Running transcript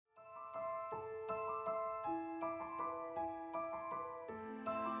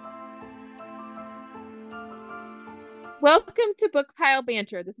Welcome to Book Pile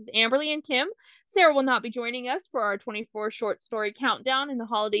Banter. This is Amberlee and Kim. Sarah will not be joining us for our 24 short story countdown in the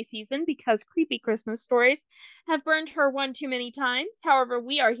holiday season because creepy Christmas stories have burned her one too many times. However,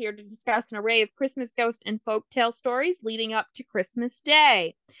 we are here to discuss an array of Christmas ghost and folktale stories leading up to Christmas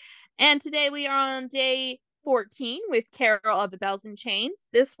Day. And today we are on day 14 with Carol of the Bells and Chains.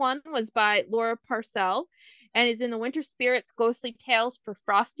 This one was by Laura Purcell and is in the Winter Spirits Ghostly Tales for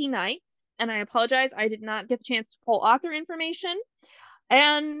Frosty Nights. And I apologize, I did not get the chance to pull author information.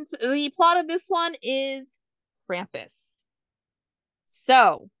 And the plot of this one is Krampus.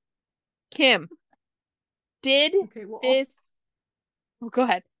 So, Kim, did this... Oh, go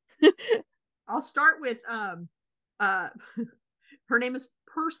ahead. I'll start with her name is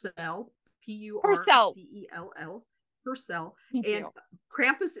Purcell, Purcell. Purcell. And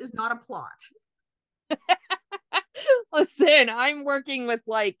Krampus is not a plot. Listen, I'm working with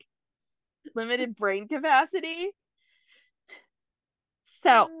like limited brain capacity.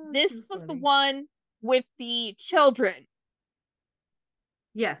 So this was the one with the children.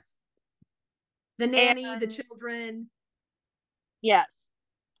 Yes. The nanny, the children. Yes.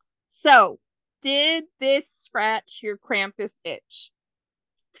 So, did this scratch your Krampus itch?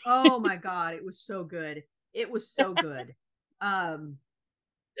 Oh my God, it was so good. It was so good. And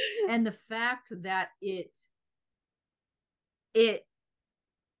the fact that it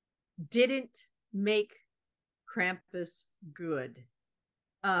didn't make Krampus good.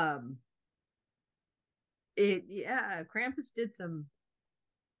 Krampus did some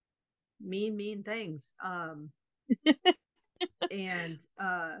mean things. And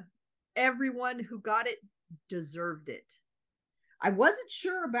everyone who got it deserved it. I wasn't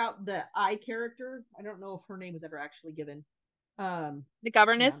sure about the eye character. I don't know if her name was ever actually given. The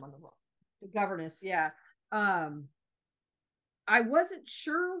governess. The governess, yeah. I wasn't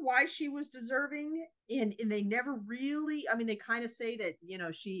sure why she was deserving, and they never really. I mean, they kind of say that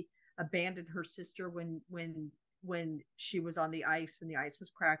she abandoned her sister when she was on the ice and the ice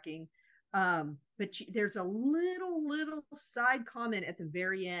was cracking. But there's a little side comment at the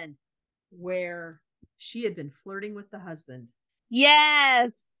very end where she had been flirting with the husband.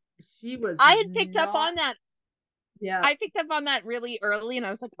 Yes, she was. I had picked up on that. Yeah, I picked up on that really early, and I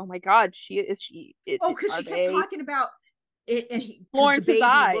was like, "Oh my God, because she kept talking about it, and Florence's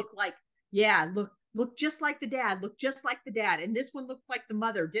eyes looked like, look just like the dad, and this one looked like the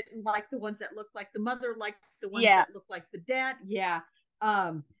mother. Didn't like the ones that looked like the mother, like the ones that looked like the dad. Yeah,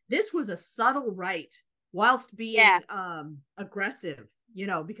 this was a subtle right whilst being aggressive.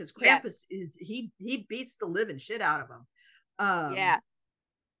 Because Krampus is he beats the living shit out of him.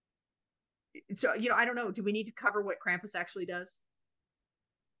 So, I don't know. Do we need to cover what Krampus actually does?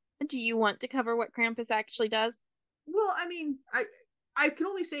 Do you want to cover what Krampus actually does? Well, I mean, I can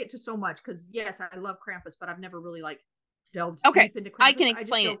only say it to so much because, yes, I love Krampus, but I've never really delved deep into Krampus. I can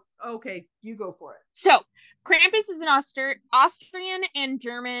explain it. Okay, you go for it. So, Krampus is an Austrian and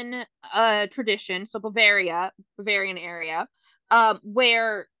German tradition, so Bavarian area,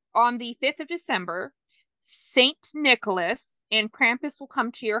 where on the 5th of December, Saint Nicholas and Krampus will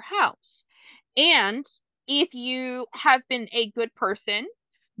come to your house. And if you have been a good person,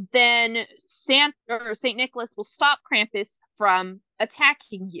 then Saint Nicholas will stop Krampus from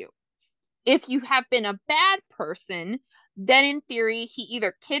attacking you. If you have been a bad person, then in theory, he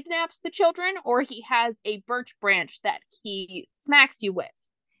either kidnaps the children or he has a birch branch that he smacks you with.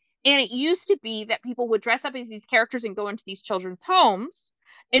 And it used to be that people would dress up as these characters and go into these children's homes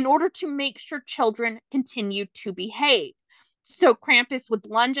in order to make sure children continued to behave. So Krampus would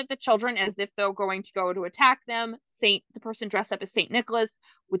lunge at the children as if they're going to go to attack them. The person dressed up as Saint Nicholas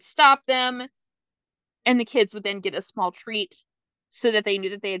would stop them, and the kids would then get a small treat so that they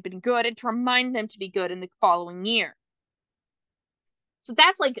knew that they had been good and to remind them to be good in the following year. So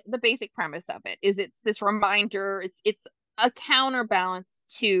that's like the basic premise of it. It's this reminder. It's a counterbalance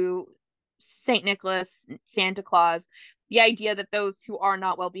to Saint Nicholas, Santa Claus, the idea that those who are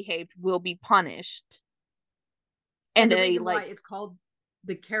not well behaved will be punished. And the reason why it's called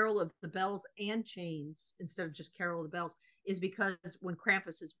the Carol of the Bells and Chains instead of just Carol of the Bells is because when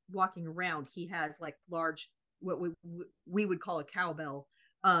Krampus is walking around, he has large, what we would call a cowbell,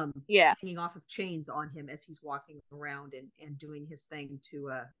 hanging off of chains on him as he's walking around and doing his thing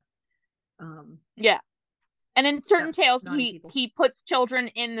to and in certain tales he puts children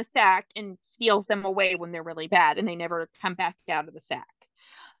in the sack and steals them away when they're really bad and they never come back out of the sack.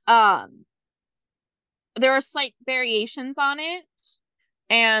 There are slight variations on it,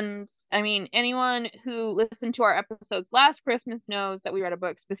 and I mean, anyone who listened to our episodes last Christmas knows that we read a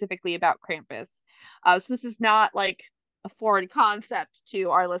book specifically about Krampus. So this is not like a foreign concept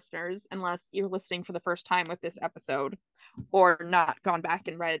to our listeners unless you're listening for the first time with this episode. or not gone back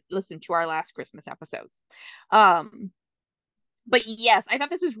and listened to our last Christmas episodes. But yes, I thought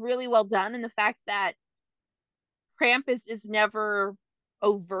this was really well done, and the fact that Krampus is never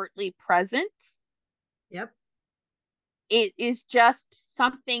overtly present. Yep. It is just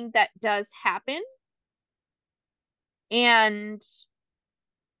something that does happen, and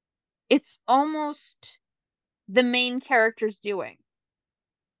it's almost the main character's doing.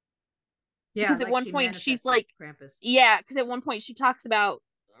 Yeah, Because at like one she point she's manifested like, Krampus. yeah, because at one point she talks about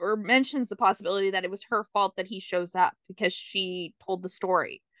or mentions the possibility that it was her fault that he shows up because she told the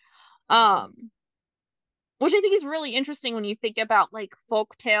story. Which I think is really interesting when you think about like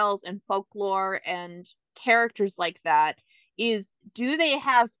folk tales and folklore and characters like that, is do they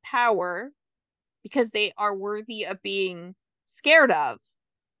have power because they are worthy of being scared of,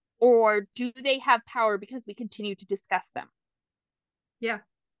 or do they have power because we continue to discuss them? Yeah.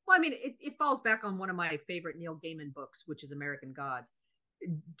 Well, I mean, it falls back on one of my favorite Neil Gaiman books, which is American Gods.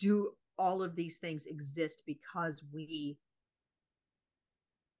 Do all of these things exist because we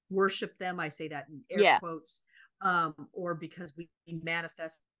worship them? I say that in air Yeah. quotes, or because we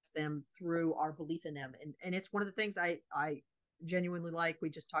manifest them through our belief in them. And it's one of the things I genuinely like. We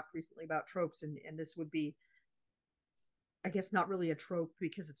just talked recently about tropes, and this would be, I guess, not really a trope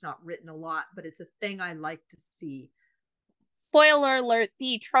because it's not written a lot, but it's a thing I like to see. Spoiler alert,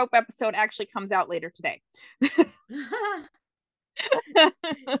 the trope episode actually comes out later today.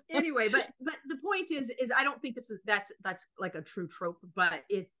 Anyway, but the point is I don't think that's like a true trope, but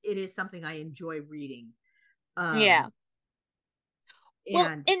it is something I enjoy reading. Yeah.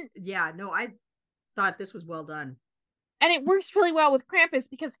 And yeah, no, I thought this was well done. And it works really well with Krampus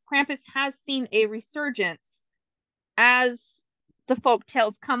because Krampus has seen a resurgence as the folk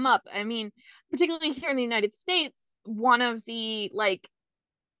tales come up. I mean, particularly here in the United States, one of the like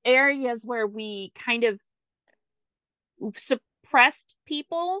areas where we kind of suppressed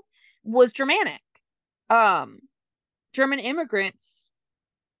people was Germanic. German immigrants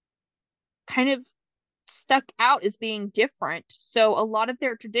kind of stuck out as being different. So a lot of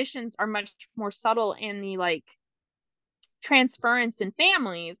their traditions are much more subtle in the like transference in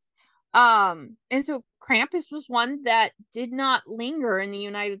families. And so Krampus was one that did not linger in the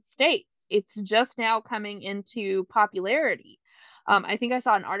United States. It's just now coming into popularity. I think I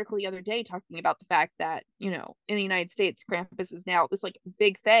saw an article the other day talking about the fact that, you know, in the United States, Krampus is now this like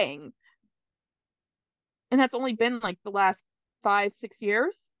big thing. And that's only been like the last 5-6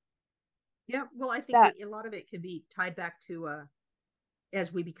 years. Yeah, well, I think That a lot of it can be tied back to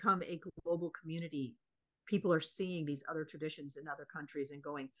as we become a global community, people are seeing these other traditions in other countries and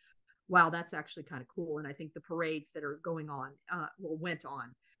going, wow, that's actually kind of cool. And I think the parades that are going on, went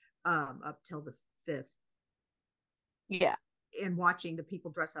on up till the 5th. yeah. And watching the people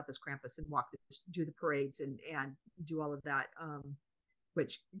dress up as Krampus and do the parades and do all of that,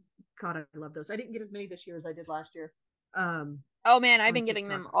 which, God, I love those. I didn't get as many this year as I did last year. Oh man, I've been TikTok. getting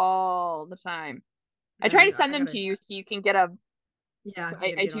them all the time. I try to send them to you so you can get a. Yeah,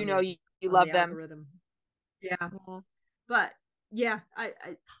 I do know you love the them. algorithm. Yeah, but yeah,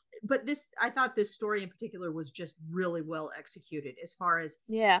 but I thought this story in particular was just really well executed. As far as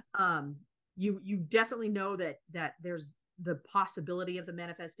you definitely know that there's the possibility of the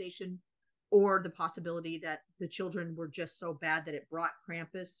manifestation, or the possibility that the children were just so bad that it brought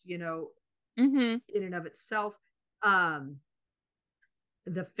Krampus, you know, in and of itself.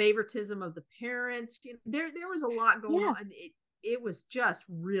 The favoritism of the parents, you know, there was a lot going on. It was just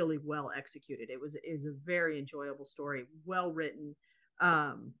really well executed. It was a very enjoyable story, well written.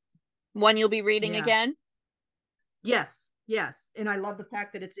 One you'll be reading again? Yes. And I love the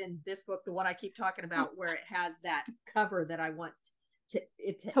fact that it's in this book, the one I keep talking about, where it has that cover that I want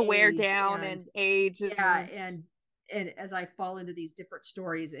to wear down and age. Yeah, and as I fall into these different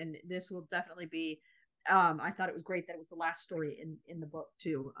stories, and this will definitely be, I thought it was great that it was the last story in the book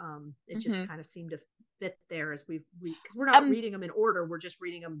too. It just kind of seemed to fit there as because we're not reading them in order, we're just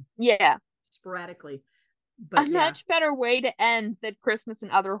reading them sporadically. But a much better way to end than Christmas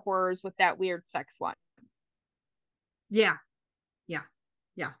and Other Horrors with that weird sex one. Yeah.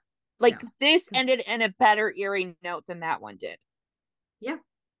 Like this ended in a better eerie note than that one did. Yeah.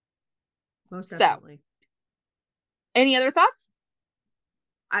 Most definitely. So, any other thoughts?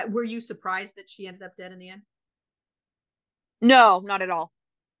 Were you surprised that she ended up dead in the end? No, not at all.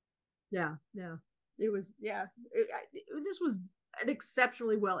 Yeah. It was, this was an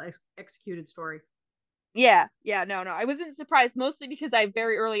exceptionally well executed story. Yeah, no. I wasn't surprised, mostly because I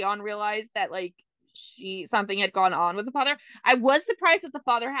very early on realized that like something had gone on with the father. I was surprised that the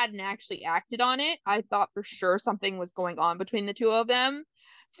father hadn't actually acted on it. I thought for sure something was going on between the two of them.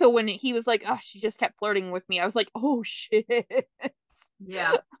 So when he was like, oh, she just kept flirting with me, I was like, oh shit.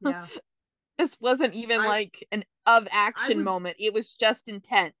 Yeah, yeah. This wasn't even I like an of I action was moment. It was just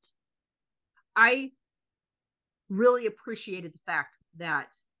intent. I really appreciated the fact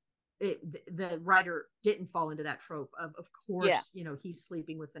that the writer didn't fall into that trope of Yeah. course, he's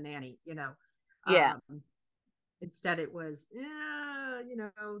sleeping with the nanny, Yeah. um instead it was,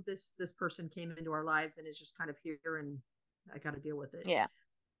 this person came into our lives and is just kind of here, and I got to deal with it. Yeah.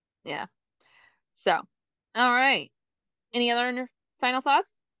 Yeah. So, all right. Any other final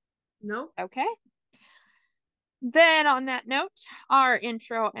thoughts? No. Okay. Then, on that note, our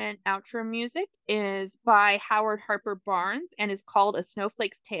intro and outro music is by Howard Harper Barnes and is called A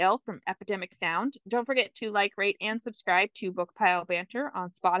Snowflake's Tale from Epidemic Sound. Don't forget to like, rate, and subscribe to Book Pile Banter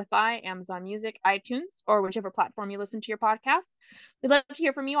on Spotify, Amazon Music, iTunes, or whichever platform you listen to your podcasts. We'd love to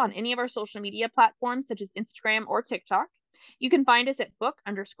hear from you on any of our social media platforms, such as Instagram or TikTok. You can find us at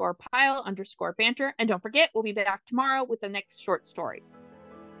book_pile_banter. And don't forget, we'll be back tomorrow with the next short story.